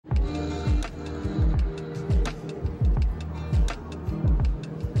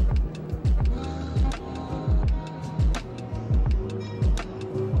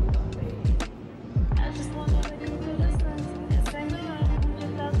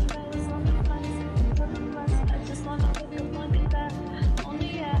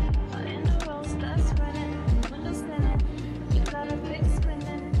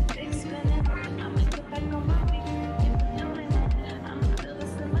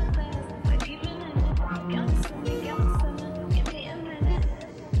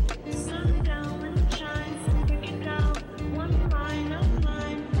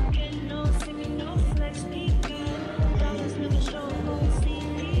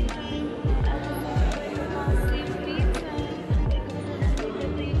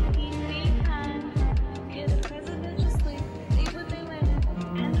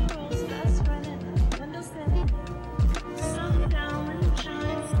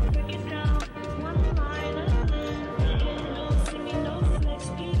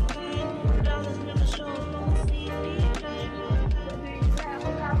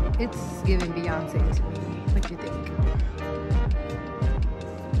giving Beyonce to me. What do you think?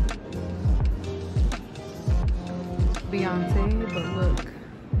 Beyonce, but look.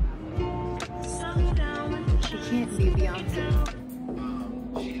 She can't be Beyonce.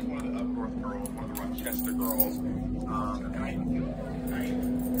 She's one of the up north girls, one of the Rochester girls.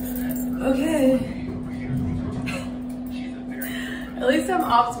 Okay. At least I'm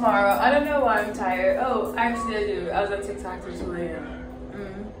off tomorrow. I don't know why I'm tired. Oh, actually I do. I was on TikTok till 2 a.m.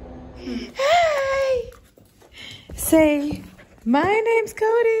 Hey! Say, my name's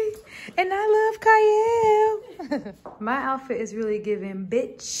Cody, and I love Kyle. My outfit is really giving,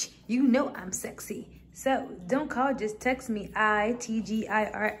 bitch. You know I'm sexy. So don't call, just text me ITGIRL.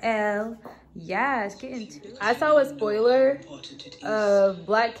 Yes, get into it. I saw a spoiler of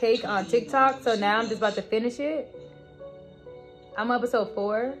Black Cake on TikTok, so now I'm just about to finish it. I'm on episode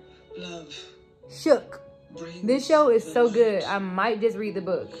 4. Love. Shook. This show is so good. I might just read the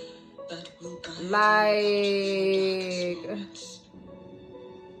book. Like,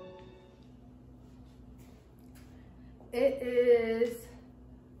 it is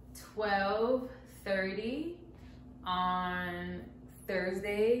 12:30 on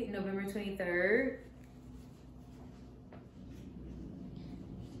Thursday, November 23rd.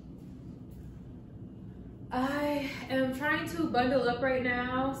 I am trying to bundle up right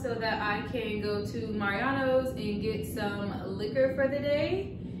now so that I can go to Mariano's and get some liquor for the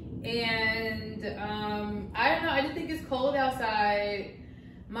day. And I don't know, I just think it's cold outside.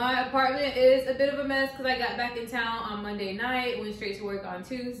 My apartment is a bit of a mess because I got back in town on Monday night, went straight to work on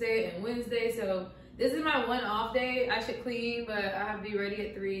Tuesday and Wednesday. So this is my one off day. I should clean, but I have to be ready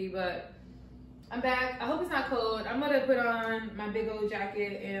at 3. But I'm back. I hope it's not cold. I'm gonna put on my big old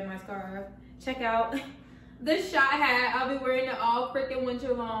jacket and my scarf. Check out this shot hat. I'll be wearing it all freaking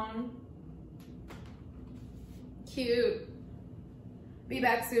winter long. Cute. Be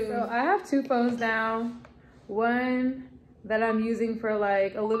back soon. So I have 2 phones now. One that I'm using for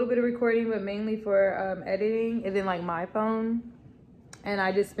like a little bit of recording, but mainly for editing, and then like my phone. And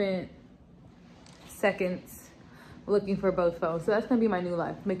I just spent seconds looking for both phones. So that's gonna be my new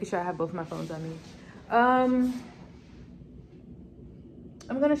life, making sure I have both my phones on me. I'm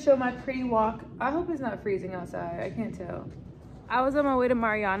gonna show my pretty walk. I hope it's not freezing outside. I can't tell. I was on my way to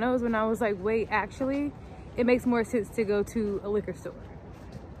Mariano's when I was like, wait, actually, it makes more sense to go to a liquor store.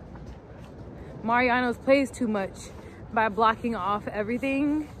 Mariano's plays too much by blocking off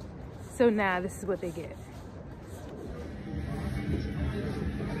everything. So now this is what they get.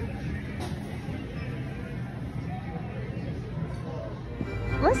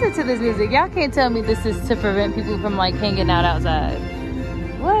 Listen to this music. Y'all can't tell me this is to prevent people from like hanging out outside.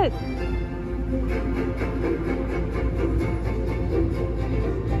 What?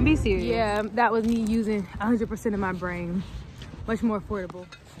 Be serious. Yeah, that was me using 100% of my brain. Much more affordable.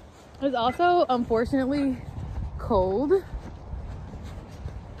 It's also, unfortunately, cold.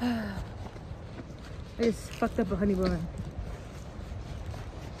 I just fucked up a honey bun.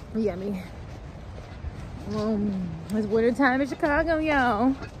 Yummy. It's winter time in Chicago,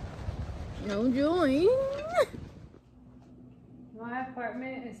 y'all. No join. My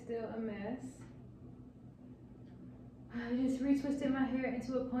apartment is still a mess. I just retwisted my hair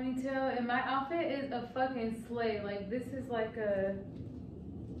into a ponytail, and my outfit is a fucking slay. Like, this is like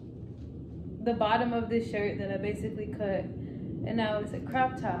the bottom of this shirt that I basically cut, and now it's a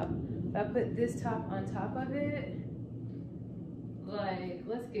crop top. I put this top on top of it. Like,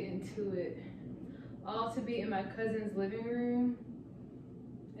 let's get into it. All to be in my cousin's living room.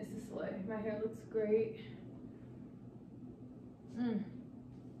 It's a slay. My hair looks great.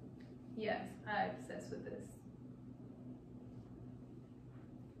 Yes, I'm obsessed with this.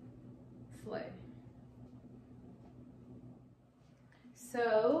 Slay.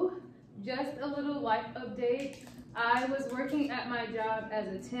 So, just a little life update. I was working at my job as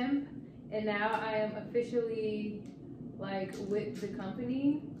a temp, and now I am officially like with the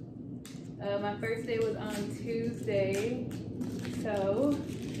company. My first day was on Tuesday, so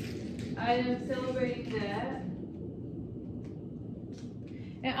I am celebrating that.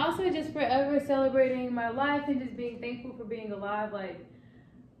 And also just forever celebrating my life and just being thankful for being alive. Like,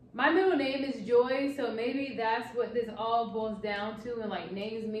 my middle name is Joy, so maybe that's what this all boils down to, and like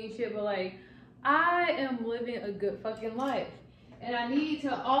names mean shit, but like, I am living a good fucking life. And I need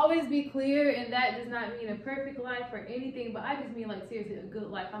to always be clear, and that does not mean a perfect life or anything, but I just mean like seriously a good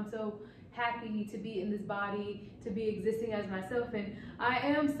life. I'm so happy to be in this body, to be existing as myself, and I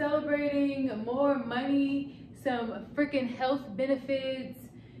am celebrating more money, some freaking health benefits,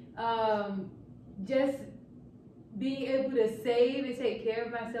 just being able to save and take care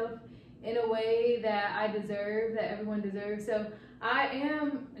of myself in a way that I deserve, that everyone deserves. So I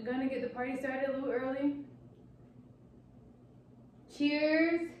am gonna get the party started a little early.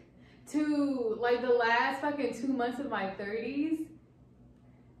 Cheers to like the last fucking 2 months of my 30s.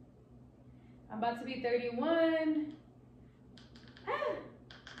 I'm about to be 31.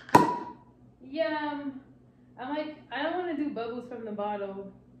 Yum. I'm like, I don't want to do bubbles from the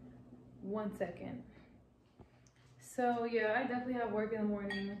bottle. 1 second. So yeah, I definitely have work in the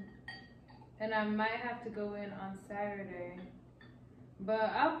morning. And I might have to go in on Saturday.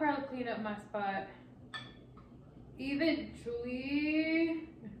 But I'll probably clean up my spot eventually.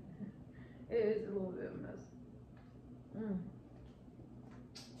 It is a little bit of a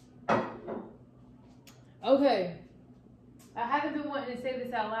mess. Okay. I haven't been wanting to say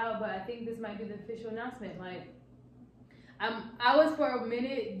this out loud, but I think this might be the official announcement. Like, I was for a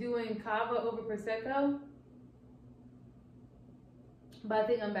minute doing Cava over Prosecco, but I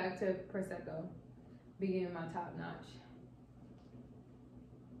think I'm back to Prosecco being my top notch.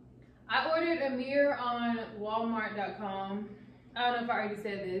 I ordered a mirror on Walmart.com. I don't know if I already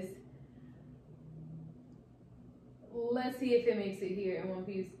said this. Let's see if it makes it here in one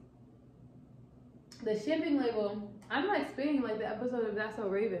piece. The shipping label, I'm like spinning like the episode of That's So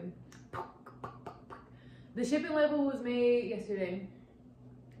Raven. The shipping label was made yesterday,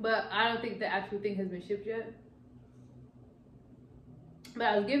 but I don't think the actual thing has been shipped yet. But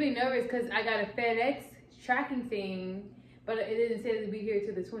I was getting nervous because I got a FedEx tracking thing, but it didn't say to be here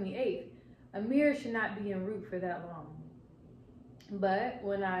till the 28th. A mirror should not be en route for that long. But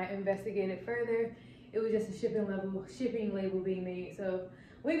when I investigated further, it was just a shipping label being made. So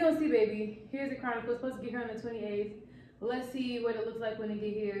we're gonna see, baby. Here's the Chronicle. It's supposed to get here on the 28th. Let's see what it looks like when it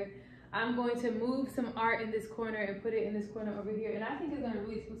get here. I'm going to move some art in this corner and put it in this corner over here. And I think it's gonna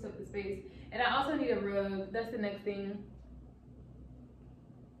really spruce up the space. And I also need a rug. That's the next thing.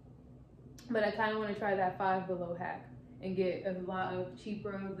 But I kind of want to try that Five Below hack and get a lot of cheap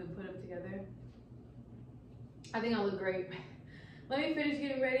rugs and put them together. I think I'll look great. Let me finish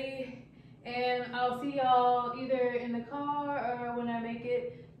getting ready, and I'll see y'all either in the car or when I make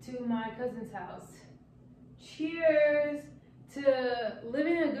it to my cousin's house. Cheers to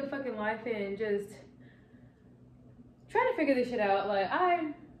living a good fucking life and just trying to figure this shit out. Like,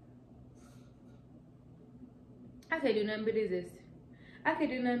 I can't do nothing but exist. I can't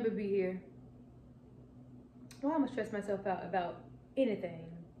do nothing but be here. Why am I stress myself out about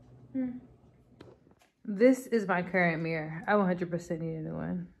anything? This is my current mirror. I 100% need a new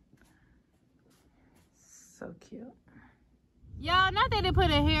one. So cute. Y'all, not that they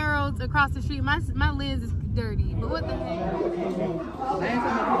put a Harold's across the street. My lens is dirty, but what the heck?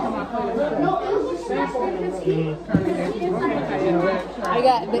 I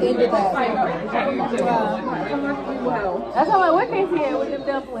got the end of that. Wow. That's how I went in here with them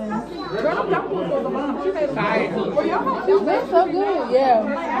dumplings. They're so good, yeah.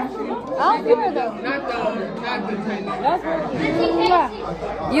 I don't care though. Not the That's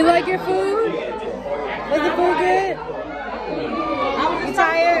what you like your food? Was the food good? You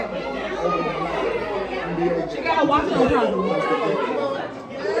tired? She gotta watch it on time.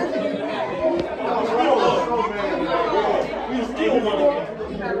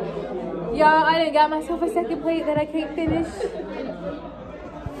 Y'all, I done got myself a second plate that I can't finish.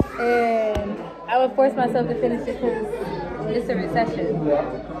 And I would force myself to finish it because it's a recession.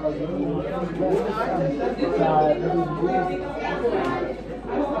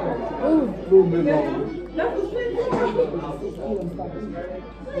 Ooh.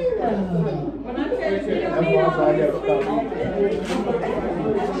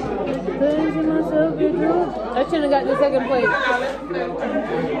 I should have got the second plate.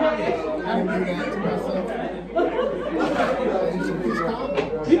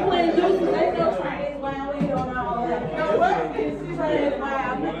 You playing juices, ain't no Chinese wine, we don't know all that. Chinese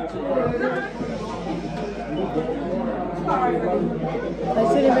wine, I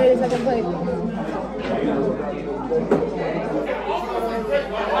should have made a second plate.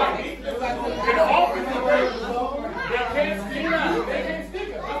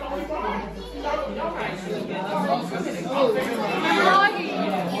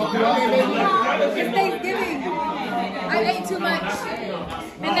 It's Thanksgiving. I ate too much.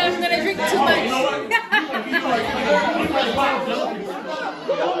 And now I'm gonna drink too much.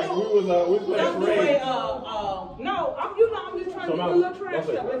 No, I'm just trying to do a little trash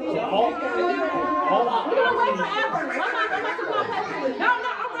stuff. I'm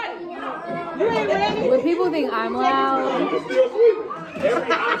ready. You ain't ready? When people think I'm loud,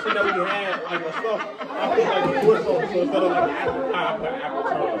 every option that we had, like a stuff, I put like a twist on, so instead of like apple pie, I put apple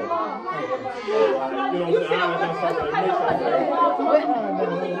turtle. You know what I'm saying? I like something that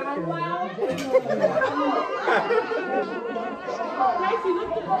makes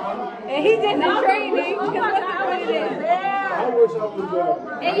And he just in training. Because what's the point of this? I wish I was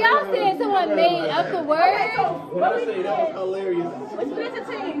And y'all said someone made up the word? What I say, that was hilarious. We split the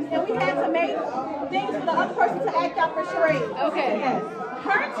teams, and we had to make things for the other person to act out for charade. Okay. Yes.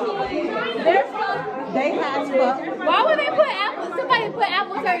 Her team, their stuff, they had to. Why would they put apple? Somebody put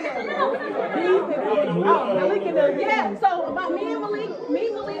apple turtle. Yeah, so about me, Malik,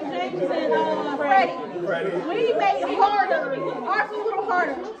 James, and Freddie. We made harder. Ours was a little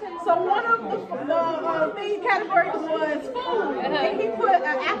harder. So one of the theme categories was food, and he put an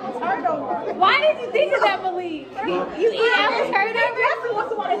apple turtle. Why did you think of that, Malik? You eat apple turtle? Jesse was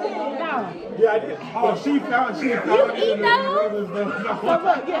the one that did it. No. Yeah, I did. Oh, she found You eat those? So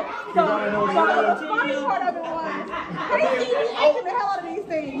look, yeah. So the funny part of it was, Tracy be acting the hell out of these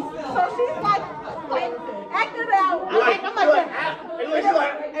things. So she's like acting it out. I'm like,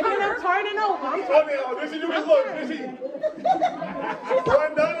 and then I'm turning over. did she do this look? Did she?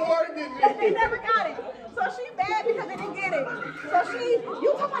 One done working. They never got it. So she mad because they didn't get it. So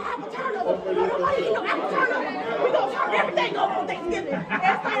you talking about apple turnover. Nobody eat no apple turnover. We gonna turn everything over on Thanksgiving.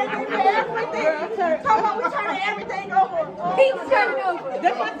 Everything. Talking about we turning everything over. Pizza turning over.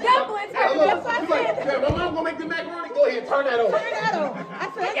 Dublin turning over. That's what I said. My mom gonna make the macaroni. Go ahead, turn that over. Turn that over. I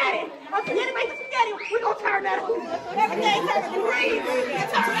said, spaghetti. I'm spaghetti, make the spaghetti. We gonna turn that over. Everything turn to green.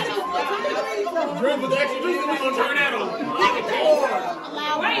 Turn that over. Drink with the extra juice, we gonna turn that over.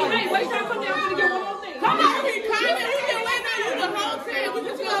 Wait, y'all come down to get one more thing. Come on, he coming. He been waiting on you the whole time. We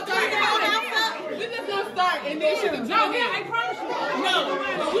just gonna start. We just gonna start, and then she can jump in. I promise you. No,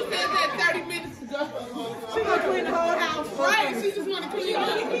 you said that 30 minutes ago. She gonna clean the whole house. Right, she just wanna clean it.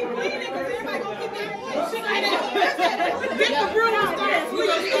 She keep cleaning because everybody gonna get that way. She gonna get the broom and start. We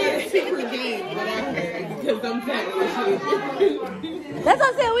gonna start a secret game, but I can't because I'm telling you. That's what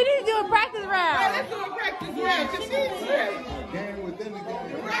I'm saying. We need to do a practice round. Let's do a practice round. Game within the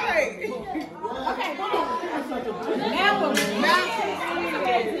game. Right. Okay, come on. Now,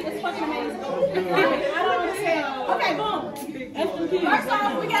 it's fucking amazing. I don't understand. Okay, boom. First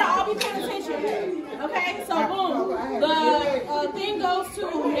off, we gotta all be paying attention. Okay, so boom. The thing goes to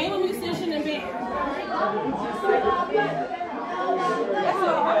name a musician and band. That's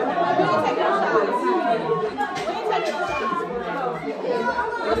all. We ain't taking no shots.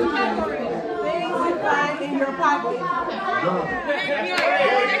 What's the category? Things you find in your pocket.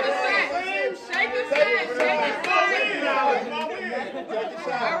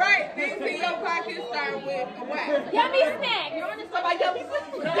 All right, things in your pocket start with a wax. Yummy snack. You're on this stuff like yummy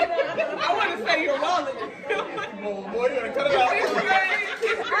snack. I want to say your wallet. Boy, you gotta cut it out. I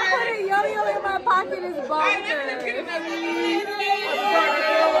put a yo-yo in my pocket is Let's bonkers. get another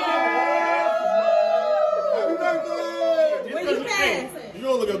Happy birthday! When you pass. You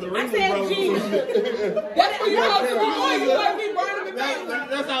gonna look at the Ringgold brothers. That's what you're supposed to be doing. You might be burning the thing.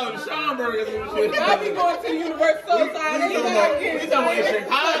 That's how the Schomburg is and shit. I be going to the Universal Society. We talking about in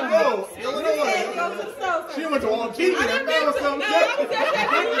Chicago, Illinois. She went to Waukegan. That was something different.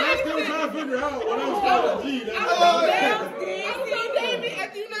 I'm still trying to figure out what else called G. I'm so damn at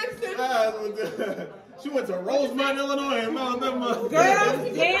the United States. She went to Rosemont, Illinois, and Alabama. Girls, I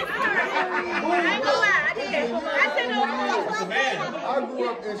ain't gonna lie, I did. I said no. I grew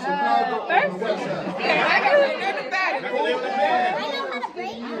up in Chicago on the west side. I got nothing about it.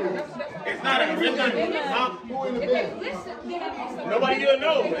 It's not a good thing. Who in the band? Nobody here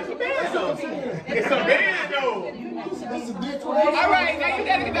knows. It's a band though. It's a band though. This is a big 20. All right, now you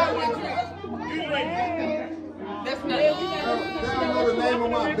gotta get that one drink. You drink. That's not They don't know the name of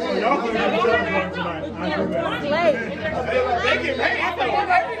my band. Y'all can have a tonight. I do that. They get paid.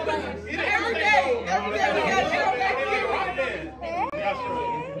 every day. Every day we gotta get on back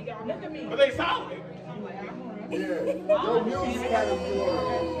here. But they solid. Yeah. Your music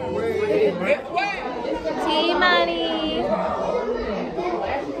category. It's wet. T-Money.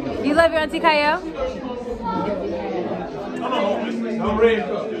 You love your Auntie Kyle? I'm ready to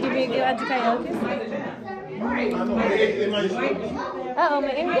You be a good Auntie Kyle? Uh-oh,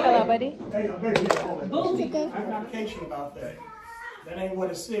 my ear fell out, buddy. Application about that. That ain't what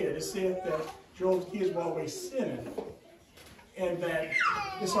it said. It said that Joe's kids were always sinning, and that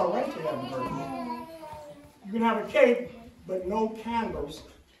it's all right to have a birthday. You can have a cake, but no candles,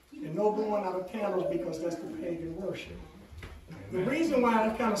 and no blowing out of candles because that's the pagan worship. The reason why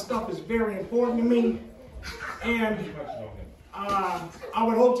that kind of stuff is very important to me, and I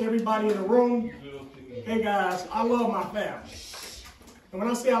would hope to everybody in the room, hey guys, I love my family. And when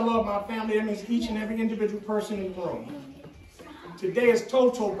I say I love my family, that means each and every individual person in the room. Today is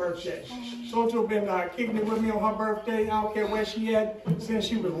Toto's birthday. Toto been kicking it with me on her birthday. I don't care where she at since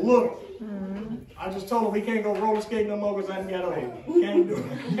she was little. I just told her we can't go roller skating no more because I done got old. Can't do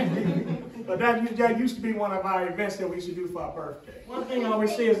it. But that used to be one of our events that we used to do for our birthday. One thing I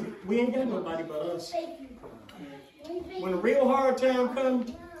always say is we ain't got nobody but us. When a real hard time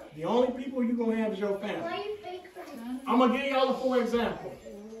comes, the only people you're going to have is your family. I'm going to give y'all a for example.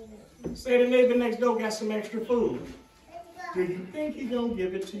 Say the neighbor next door got some extra food. Do you think he's going to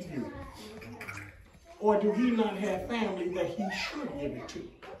give it to you? Or do he not have family that he should give it to?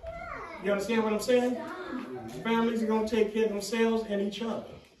 You understand what I'm saying? Families are going to take care of themselves and each other.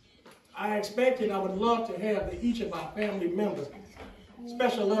 I would love to have each of our family members,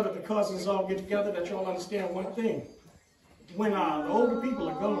 special love that the cousins all get together, that y'all understand one thing. When the older people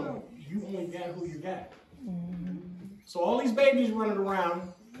are gone, you only got who you got. So all these babies running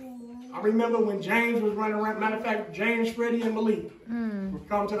around, I remember when James was running around. Matter of fact, James, Freddie, and Malik would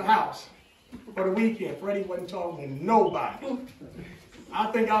come to the house for the weekend. Freddie wasn't talking to nobody. I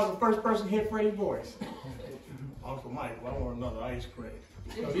think I was the first person to hear Freddie's voice. Uncle Mike, I want another ice cream.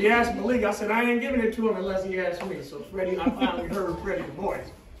 Because he asked Malik, I said, I ain't giving it to him unless he asked me. So Freddie, I finally heard Freddie's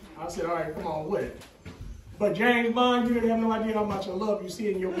voice. I said, all right, come on with it. But James Bond, you didn't have no idea how much I love you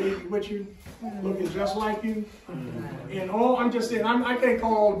seeing your baby with you, looking just like you. And I'm just saying, I can't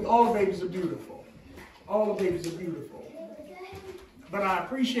call all the babies are beautiful. All the babies are beautiful. But I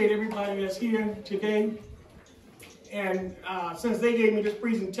appreciate everybody that's here today. And since they gave me this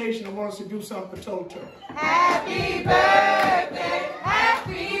presentation, I want us to do something for Toto. Happy birthday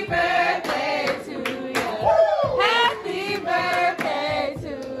to you. Happy birthday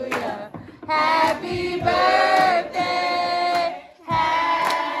to you. Happy birthday. Happy birthday.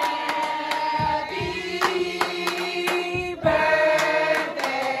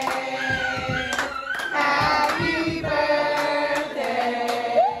 Happy birthday.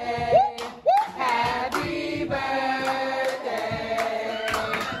 Happy birthday.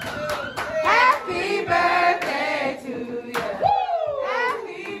 Happy birthday to you.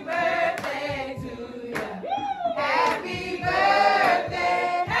 Happy birthday to you. Happy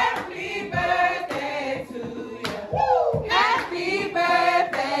birthday. Happy birthday to you. Happy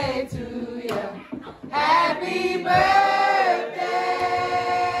birthday to you. Happy birthday.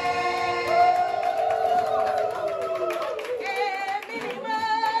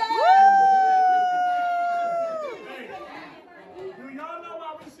 Do y'all know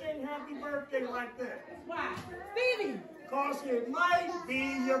why we sing happy birthday like that? Why? Stevie. Because it might be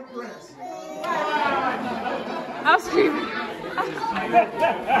your present. I'm screaming.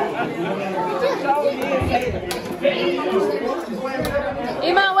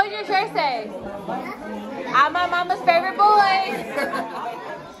 Iman, what did your shirt say? I'm my mama's favorite boy.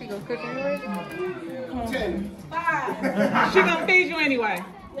 She gonna cook anyway? 10. 5. She gonna feed you anyway.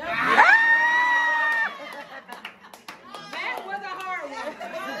 That was a hard one. I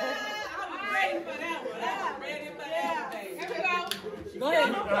was ready for that one. I was ready for that one. Here we go. Go ahead.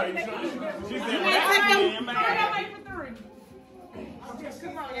 She said, You want to take them? Wait for 3.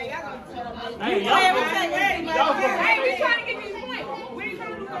 Come on, yeah, y'all gonna tell them. Hey, Hey, we trying to get these points. We ain't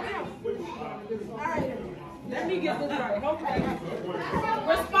trying to do something else. All right, let me get this right. Okay.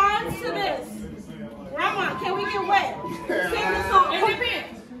 Response to this. Grandma, can we get wet? Sing the song. It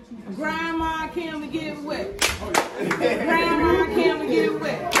depends. Grandma, can we get wet? Grandma, can we get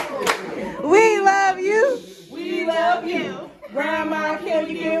wet? We love you. We love you. Grandma, can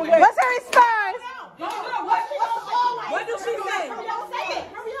we get wet? What's her response? What does she say?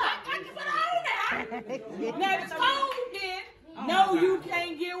 Hurry up. Now the song you did, no you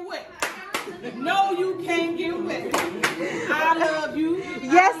can't get wet. No you can't get wet. I love you.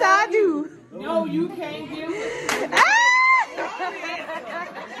 Yes, I do. No you can't get wet.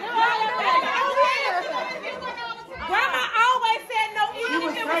 Grandma always said no even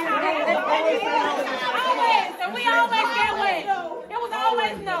if it was always. So we always got wet. It was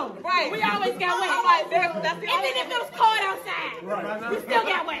always no. Right. We always got wet. Even if it was cold outside. We still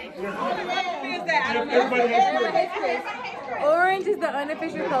got wet. everybody hates Chris. Orange is the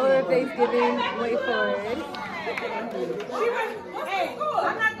unofficial color of Thanksgiving. Wait for it. Hey,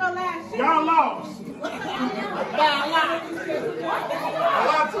 I'm not gonna lie. Y'all lost. A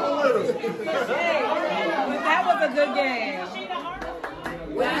lot too little. That was a good game.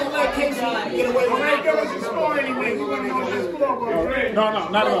 We're gonna let Casey get away with it. Give us a score anyway. We're gonna go to the scoreboard. No,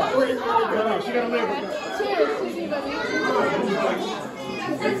 not at all. No, she gotta live with that.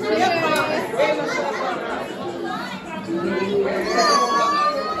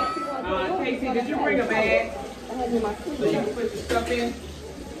 Casey, did you bring a bag? So you can put the stuff in.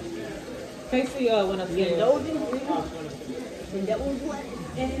 Casey went upstairs.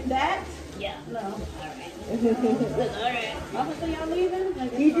 And that? Yeah. No. All right. Alright. Also, y'all leaving?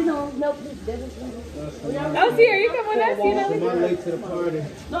 You just don't know. Oh, Sierra, you come with us? You know? Somebody late to the party.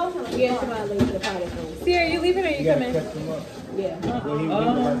 No, Yeah, somebody late to the party. Sierra, you leaving or you coming? Catch them up. Yeah.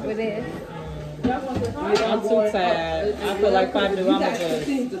 With it. I'm too tired. I feel like 5 new. I'm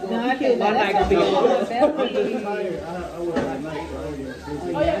good. No, I feel like I'm not gonna be able to. I was at night earlier.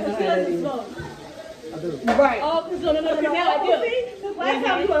 Oh, yeah, because he doesn't smoke. Right. Oh, because no. Now I do. Last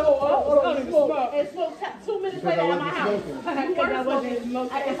time we went, I don't smoke. And smoked 2 minutes later at my house. Because I wasn't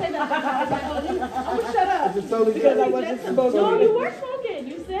smoking. I can say that. I'm going to shut up. Because I wasn't smoking. No, you were smoking.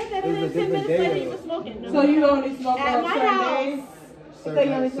 You said that, and then 10 minutes later you were smoking. No. So you only smoke at on my certain house. days?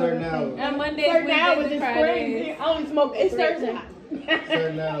 Certain hours. On Mondays, Certain hours Wednesdays, is and Fridays. crazy. I only smoke It's Thursday.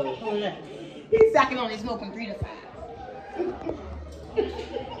 Certain hours. He's I can only smoke from 3 to 5.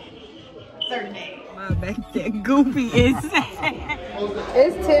 Certain days. Back there, goofy is.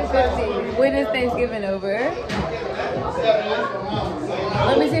 It's 10:50. When is Thanksgiving over?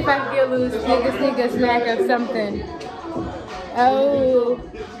 Let me see if I can get a little sneaker snack or something. Oh,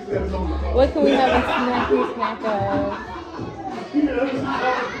 what can we have a snack of?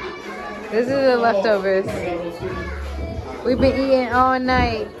 This is the leftovers. We've been eating all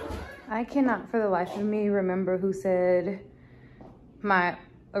night. I cannot for the life of me remember who said my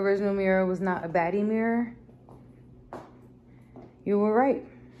original mirror was not a baddie mirror. You were right.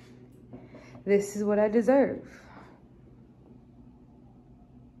 This is what I deserve.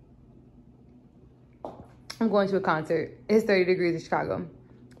 I'm going to a concert. It's 30 degrees in Chicago.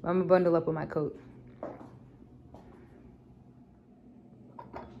 I'm gonna bundle up with my coat.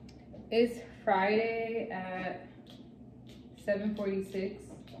 It's Friday at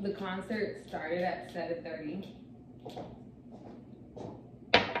 7:46. The concert started at 7:30.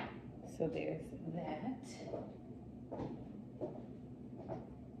 So there's that.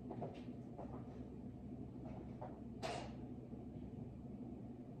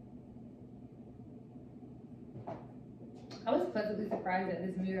 I was pleasantly surprised that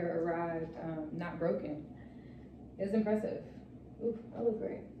this mirror arrived not broken. It's impressive. Oof, that looks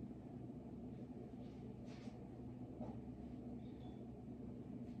great.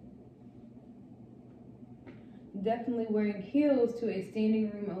 Definitely wearing heels to a standing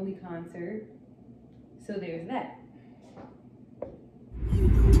room only concert. So there's that.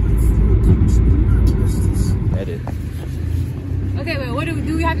 Edit. Okay, wait, what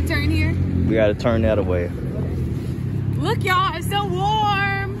do we have to turn here? We gotta turn that away. Look, y'all, it's so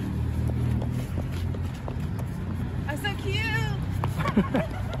warm. That's so cute.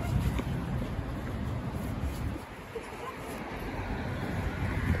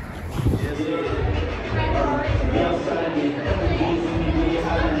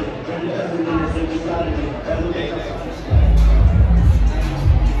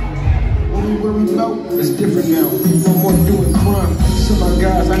 Where we go, it's different now. No more doing crime. Some of my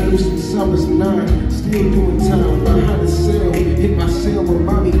guys I knew since I was 9, still doing time. Behind the cell, hit my cell with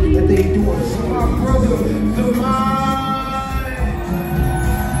mommy that they doing for my brother, the mine.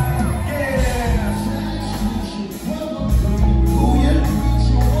 Yeah. Ooh, yeah.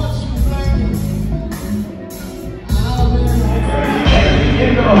 You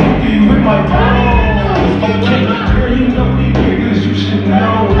know, be with my bros. Okay, girl, you know these niggas, you should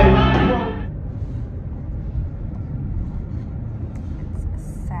know that.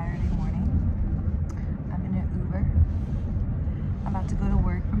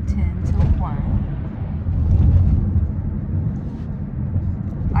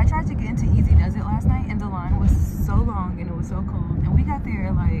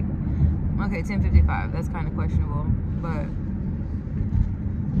 Okay, 10:55. That's kind of questionable, but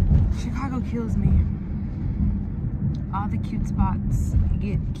Chicago kills me. All the cute spots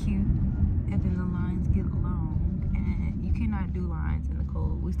get cute, and then the lines get long, and you cannot do lines in the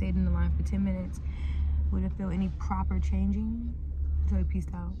cold. We stayed in the line for 10 minutes. We didn't feel any proper changing, so we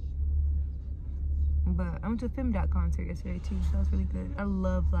peaced out. But I went to a Femdot concert yesterday too, so that was really good. I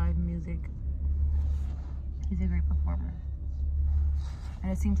love live music. He's a great performer.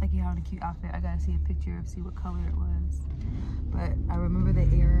 And it seems like he had a cute outfit. I gotta see a picture of see what color it was. But I remember the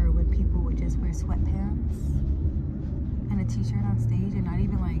era when people would just wear sweatpants and a t-shirt on stage and not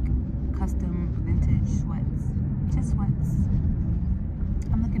even like custom vintage sweats. Just sweats.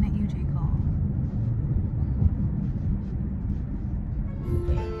 I'm looking at you, J. Cole.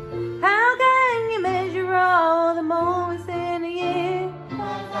 How can you measure all the moments in a year?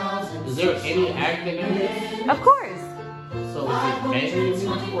 Is there any acting in this? Of course. So So is it mainly a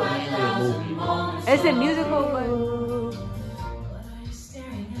musical or mainly a movie? It's a musical, but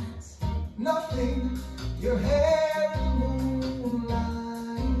Nothing, your hair in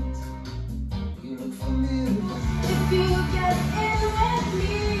moonlight. You look familiar. If you get in with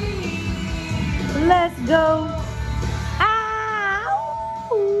me, let's go out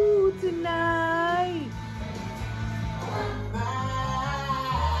tonight.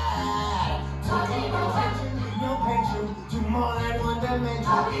 No patience, to more than one dimension.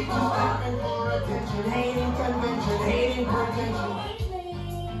 Too different for attention, hating convention, hating pretension.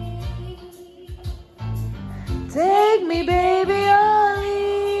 Take me, baby, or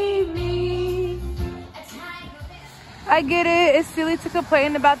leave me. I get it. It's silly to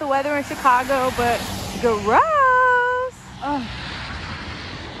complain about the weather in Chicago, but gross. Oh.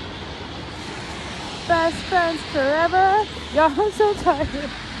 Best friends forever. Y'all, I'm so tired.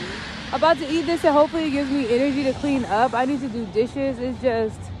 I'm about to eat this and hopefully it gives me energy to clean up. I need to do dishes. It's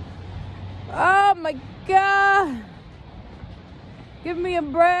just, oh my God. Give me a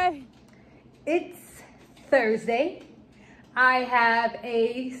break. It's Thursday. I have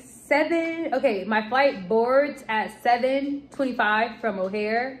my flight boards at 7:25 from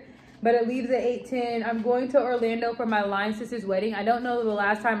O'Hare, but it leaves at 8:10. I'm going to Orlando for my line sister's wedding. I don't know the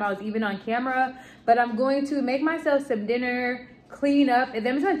last time I was even on camera, but I'm going to make myself some dinner, clean up, and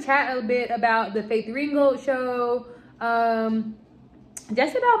then I'm gonna chat a bit about the Faith Ringgold show,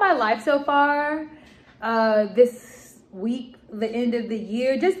 just about my life so far, this week, the end of the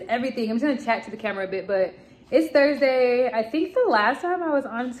year, just everything. I'm just gonna chat to the camera a bit, but it's Thursday. I think the last time I was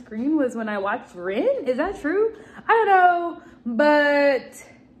on screen was when I watched Ren. Is that true? I don't know, but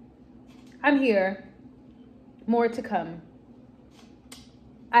I'm here. More to come.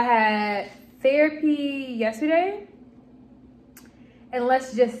 I had therapy yesterday, and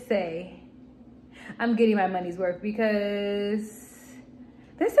let's just say I'm getting my money's worth because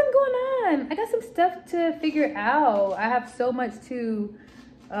there's something going on. I got some stuff to figure out. I have so much to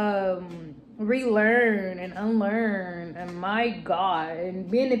relearn and unlearn, and my God, and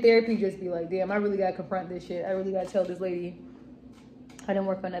being in therapy just be like, damn, I really gotta confront this shit. I really gotta tell this lady I didn't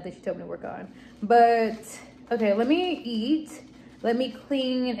work on nothing she told me to work on. But okay, let me eat, let me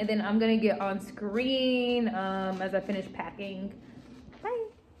clean, and then I'm gonna get on screen as I finish packing. Bye.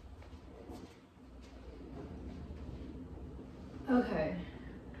 Okay,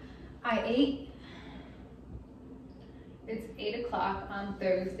 I ate. It's 8 o'clock on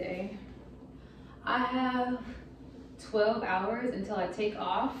Thursday. I have 12 hours until I take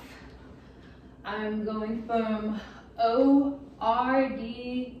off. I'm going from ORD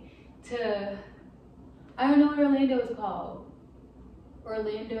to, I don't know what Orlando is called.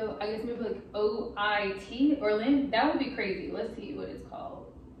 Orlando, I guess maybe like OIT, Orlando, that would be crazy. Let's see what it's called.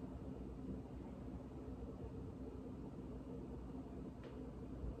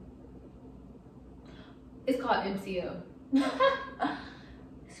 It's called MCO.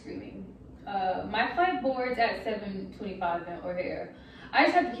 Screaming. My flight board's at 7:25 in O'Hare. I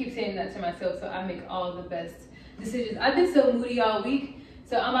just have to keep saying that to myself so I make all the best decisions. I've been so moody all week,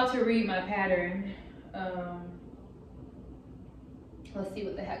 so I'm about to read my pattern. Let's see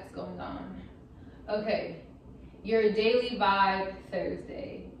what the heck's going on. Okay, your daily vibe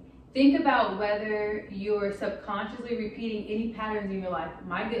Thursday. Think about whether you're subconsciously repeating any patterns in your life.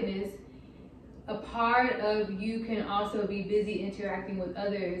 My goodness. A part of you can also be busy interacting with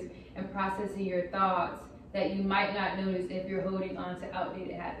others and processing your thoughts that you might not notice if you're holding on to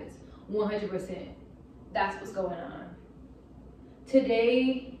outdated habits. 100%. That's what's going on.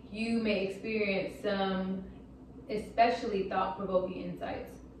 Today, you may experience some especially thought-provoking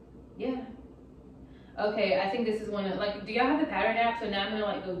insights. Yeah. Okay, I think this is one of, like, do y'all have the pattern app? So now I'm gonna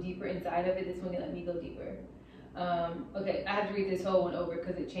like go deeper inside of it. This one can let me go deeper. Okay, I have to read this whole one over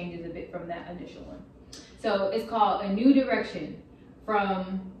because it changes a bit from that initial one. So it's called A New Direction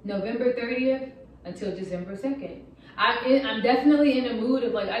from November 30th until December 2nd. I'm definitely in a mood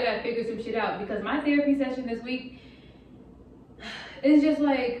of like, I gotta figure some shit out because my therapy session this week is just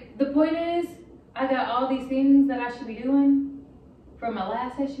like, the point is, I got all these things that I should be doing from my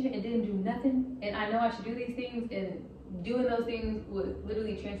last session and didn't do nothing. And I know I should do these things, and doing those things would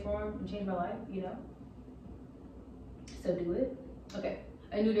literally transform and change my life, you know? So do it. Okay,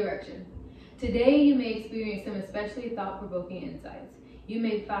 A New Direction. Today you may experience some especially thought-provoking insights. You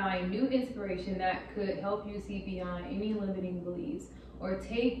may find new inspiration that could help you see beyond any limiting beliefs or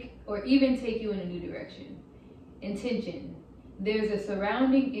even take you in a new direction. Intention. There's a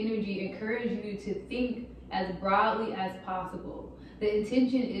surrounding energy encouraging you to think as broadly as possible. The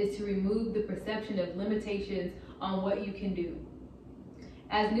intention is to remove the perception of limitations on what you can do.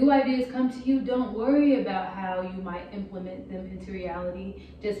 As new ideas come to you, don't worry about how you might implement them into reality.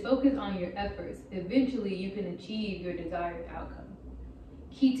 Just focus on your efforts. Eventually, you can achieve your desired outcome.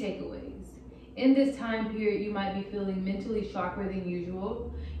 Key takeaways. In this time period, you might be feeling mentally sharper than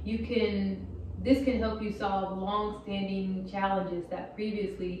usual. This can help you solve long-standing challenges that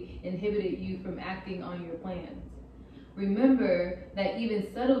previously inhibited you from acting on your plans. Remember that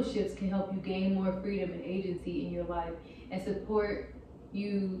even subtle shifts can help you gain more freedom and agency in your life and support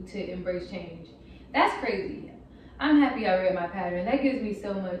you to embrace change. That's crazy. I'm happy I read my pattern. That gives me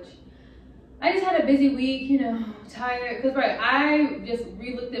so much. I just had a busy week, you know, tired. Because I just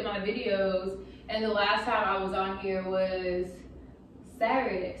re-looked at my videos, and the last time I was on here was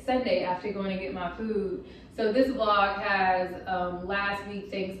Sunday after going to get my food. So this vlog has last week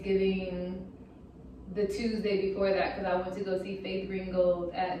Thanksgiving, the Tuesday before that, because I went to go see Faith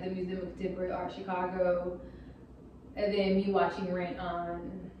Ringgold at the Museum of Contemporary Art Chicago, and then me watching Rent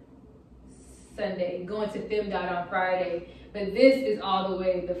on Sunday, going to Femdot on Friday. But this is all the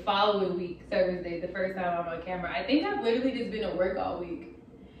way the following week, Thursday, the first time I'm on camera. I think I've literally just been at work all week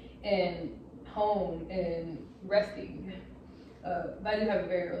and home and resting. But I do have a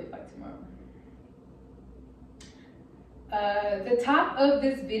very early flight tomorrow. The top of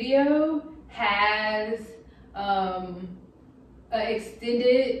this video has an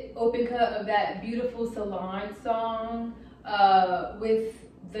extended open cut of that beautiful Salon song with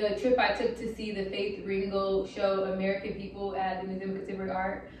the trip I took to see the Faith Ringgold show American People at the Museum of Contemporary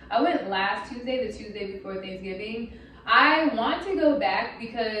Art. I went last Tuesday, the Tuesday before Thanksgiving. I want to go back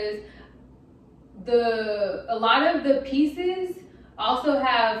because a lot of the pieces also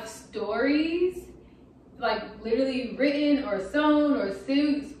have stories, like literally written or sewn or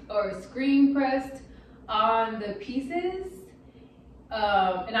suits or screen pressed on the pieces.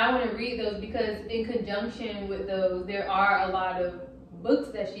 And I want to read those because in conjunction with those, there are a lot of books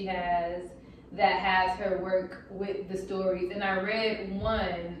that she has that has her work with the stories. And I read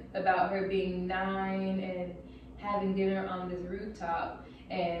one about her being 9 and having dinner on this rooftop.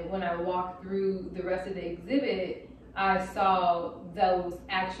 And when I walked through the rest of the exhibit, I saw those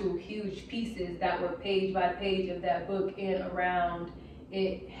actual huge pieces that were page by page of that book, and around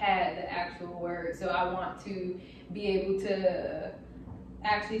it had the actual word. So I want to be able to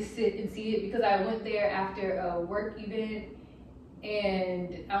actually sit and see it, because I went there after a work event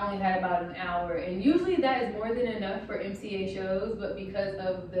and I only had about an hour. And usually that is more than enough for MCA shows, but because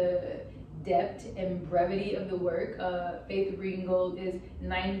of the depth and brevity of the work, Faith Ringgold is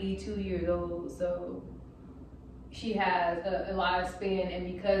 92 years old, so she has a lot of span,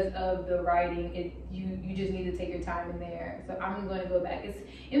 and because of the writing, you just need to take your time in there. So I'm going to go back.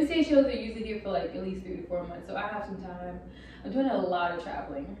 MCA shows are usually here for like at least 3 to 4 months, so I have some time. I'm doing a lot of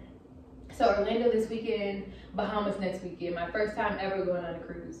traveling. So Orlando this weekend, Bahamas next weekend. My first time ever going on a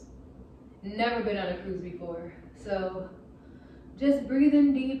cruise. Never been on a cruise before. So just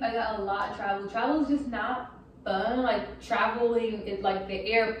breathing deep. I got a lot of travel. Travel is just not fun. Like traveling is like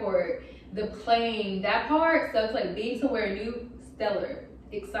the airport, the plane, that part. So it's like being somewhere new, stellar,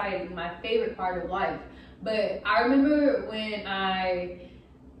 exciting, my favorite part of life. But I remember when I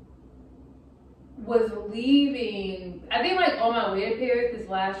was leaving, I think like on my way to Paris, this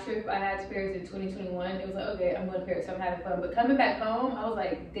last trip I had to Paris in 2021, it was like, okay, I'm going to Paris, so I'm having fun. But coming back home, I was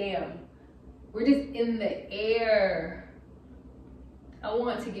like, damn, we're just in the air. I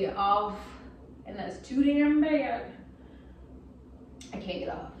want to get off, and that's too damn bad. I can't get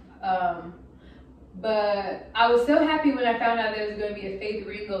off. But I was so happy when I found out there was going to be a Faith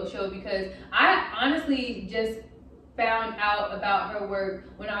Ringgold show, because I honestly just found out about her work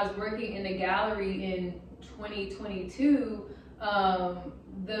when I was working in a gallery in 2022.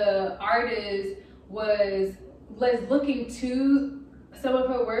 The artist was looking to some of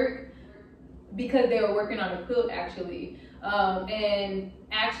her work because they were working on a quilt actually. And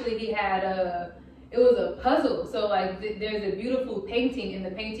actually he had it was a puzzle. So like there's a beautiful painting, and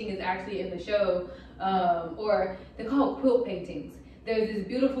the painting is actually in the show, or they're called quilt paintings. There's this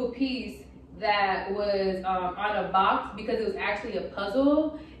beautiful piece that was on a box because it was actually a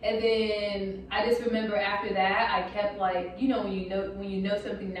puzzle. And then I just remember after that, I kept like, you know when you know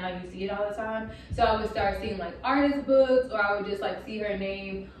something now, you see it all the time. So I would start seeing like artist books, or I would just like see her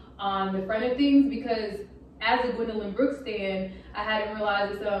name on the front of things, because as a Gwendolyn Brooks stan, I hadn't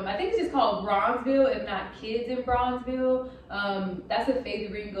realized this, I think it's just called Bronzeville, if not Kids in Bronzeville. That's a Faith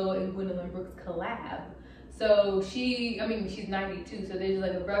Ringgold and Gwendolyn Brooks collab. So she's 92, so there's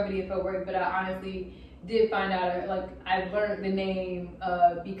like a brevity of her work, but I honestly did find out, like I learned the name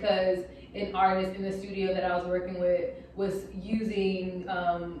because an artist in the studio that I was working with was using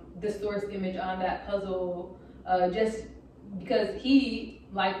the source image on that puzzle, just because he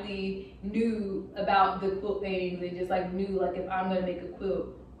likely knew about the quilt paintings and just like knew like if I'm gonna make a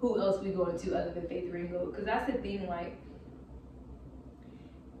quilt, who else we going to other than Faith Ringgold? Because that's the thing, like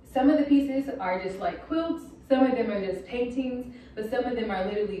some of the pieces are just like quilts, some of them are just paintings, but some of them are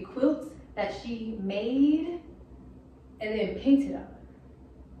literally quilts that she made and then painted on.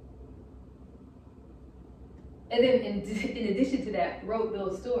 And then in addition to that, wrote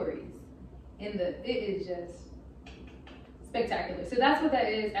those stories. It is just spectacular. So that's what that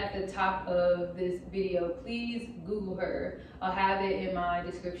is at the top of this video. Please Google her. I'll have it in my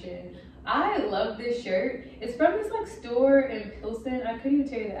description. I love this shirt. It's from this like store in Pilsen. I couldn't even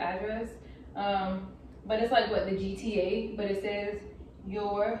tell you the address. But it's like what, the GTA, but it says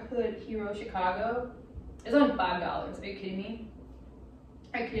Your Hood Hero Chicago. It's only $5. Are you kidding me?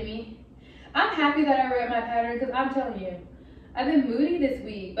 Are you kidding me? I'm happy that I read my pattern because I'm telling you, I've been moody this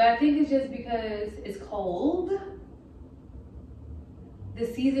week, but I think it's just because it's cold. The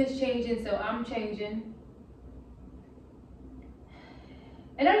season's changing, so I'm changing.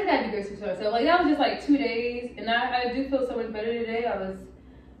 And I just gotta be grateful for myself. Like, that was just like 2 days, and I do feel so much better today. I was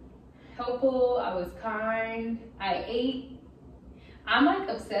helpful, I was kind, I ate. I'm like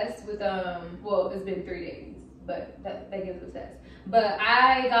obsessed with, well, it's been 3 days, but that gets obsessed. But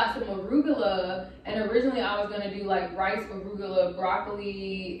I got some arugula, and originally I was gonna do like rice, arugula,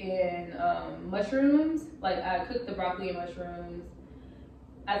 broccoli, and mushrooms. Like I cooked the broccoli and mushrooms.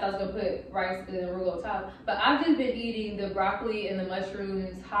 I thought I was gonna put rice and arugula on top. But I've just been eating the broccoli and the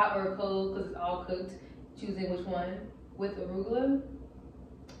mushrooms hot or cold because it's all cooked, choosing which one, with arugula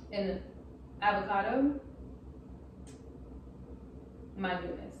and avocado. My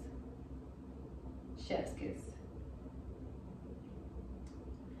goodness. Chef's kiss.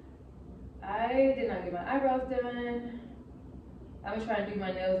 I did not get my eyebrows done. I'm trying to do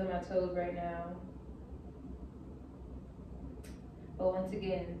my nails and my toes right now. But once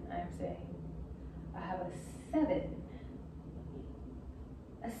again, I'm saying I have a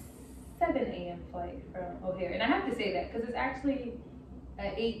 7 a.m. flight from O'Hare. And I have to say that because it's actually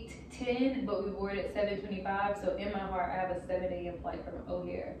at 8:10, but we boarded at 7:25. So in my heart, I have a 7 a.m. flight from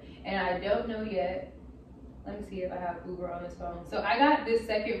O'Hare. And I don't know yet. Let me see if I have Uber on this phone. So I got this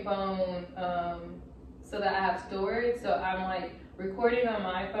second phone so that I have storage. So I'm like recording on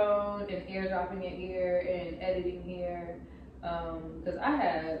my phone and airdropping it here and editing here. Because I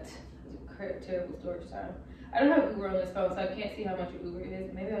had terrible storage time. I don't have Uber on this phone, so I can't see how much Uber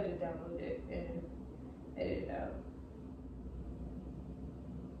is. Maybe I'll just download it and edit it out.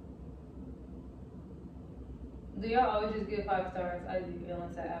 Do y'all always just give 5 stars? I do,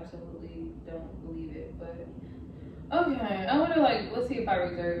 unless I absolutely don't believe it. But okay, I wonder, like, let's see if I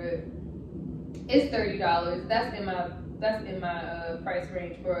reserve it. It's $30. That's in my price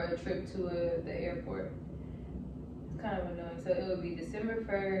range for a trip to the airport. It's kind of annoying. So it would be December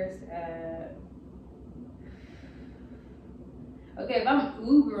 1st at. Okay, if I'm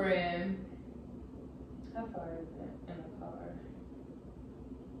Ubering, how far is it in the car?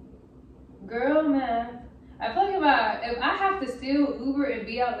 Girl math. I feel like if I have to still Uber and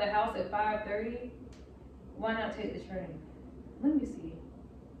be out the house at 5:30, why not take the train? Let me see.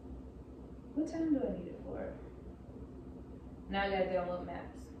 What time do I need it for? Now I gotta download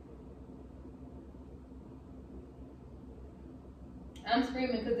maps. I'm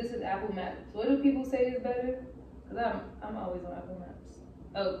screaming because this is Apple Maps. What do people say is better? Because I'm always on Apple Maps.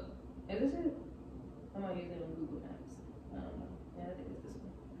 Oh, is this it? I'm not using it on Google Maps. I don't know. Yeah, I think it's this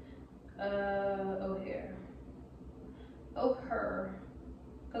one. O'Hare. O'Hare.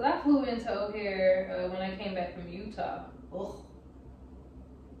 Because I flew into O'Hare when I came back from Utah. Ugh.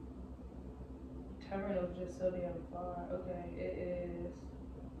 Terminal is just so damn far. Okay, it is.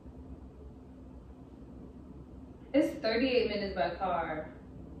 It's 38 minutes by car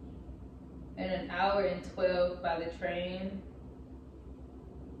and an hour and 12 by the train.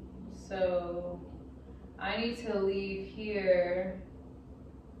 So I need to leave here.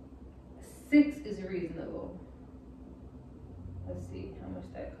 6 is reasonable. Let's see how much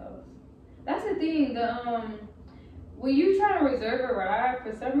that costs. That's the thing. When you try to reserve a ride,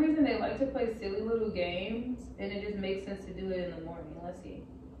 for some reason they like to play silly little games, and it just makes sense to do it in the morning. Let's see.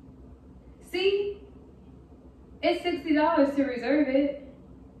 See, it's $60 to reserve it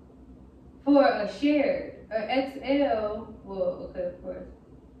for a shared, a XL. Well, okay, of course.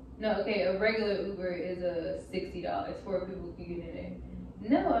 No, okay, a regular Uber is a $60 for people who get in it.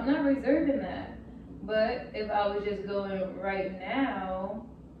 No, I'm not reserving that. But if I was just going right now,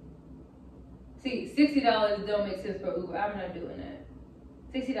 see, $60 don't make sense for Uber. I'm not doing that.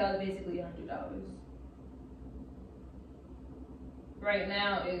 $60 basically $100. Right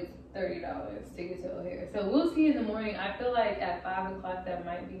now is $30 to get to O'Hare. So we'll see in the morning. I feel like at 5 o'clock that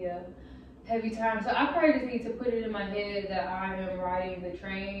might be a heavy time. So I probably just need to put it in my head that I am riding the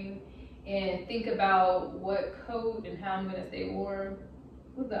train and think about what coat and how I'm gonna stay warm.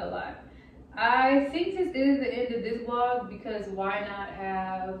 We've got a lot. I think this is the end of this vlog because why not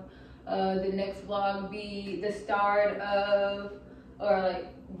have the next vlog be the start of, or like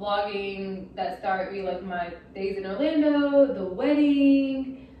vlogging that start be like my days in Orlando, the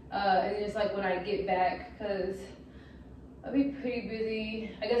wedding, and just like when I get back, because I'll be pretty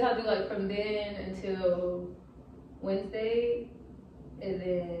busy. I guess I'll do like from then until Wednesday and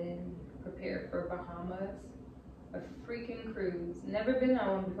then prepare for Bahamas. A freaking cruise. Never been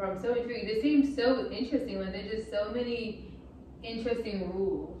on one before. I'm so intrigued. It seems so interesting. Like there's just so many interesting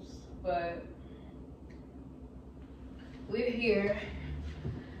rules. But we're here.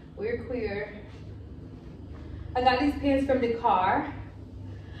 We're queer. I got these pants from the car.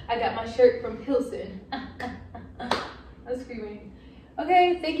 I got my shirt from Pilsen. I'm screaming.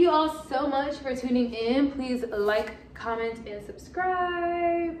 Okay, thank you all so much for tuning in. Please like, comment, and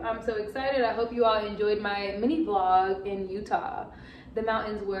subscribe. I'm so excited. I hope you all enjoyed my mini vlog in Utah. The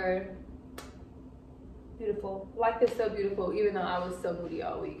mountains were beautiful. Life is so beautiful, even though I was so moody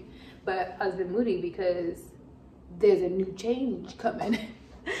all week. But I was been moody because there's a new change coming.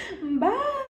 Bye.